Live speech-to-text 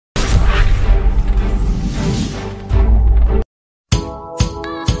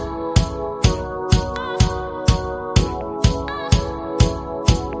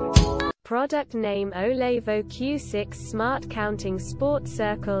Product name 𝗕𝐿𝐴𝐵 Q6 Smart Counting Sport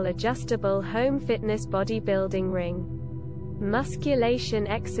Circle Adjustable Home Fitness Bodybuilding Ring. Musculation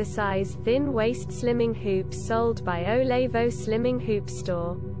exercise thin waist slimming hoop sold by 𝗕𝐿AVO Slimming Hoop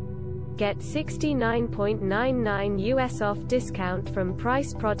Store. Get $69.99 US off discount from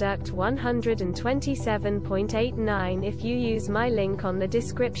price product $127.89 if you use my link on the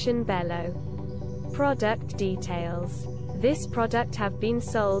description below. Product details. This product have been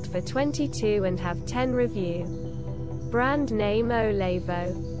sold for 22 and have 10 review. Brand name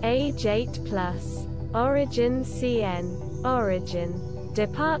𝗕𝐿AVO. Age 8+. Origin CN. Origin.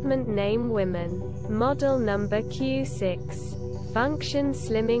 Department name Women. Model number Q6. Function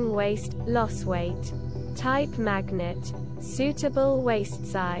slimming waist, loss weight. Type magnet. Suitable waist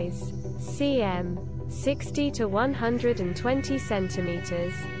size. cm. 60 to 120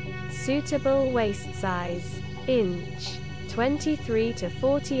 centimeters. Suitable waist size. Inch. 23 to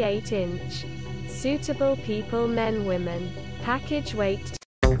 48 inch. Suitable people men women. Package weight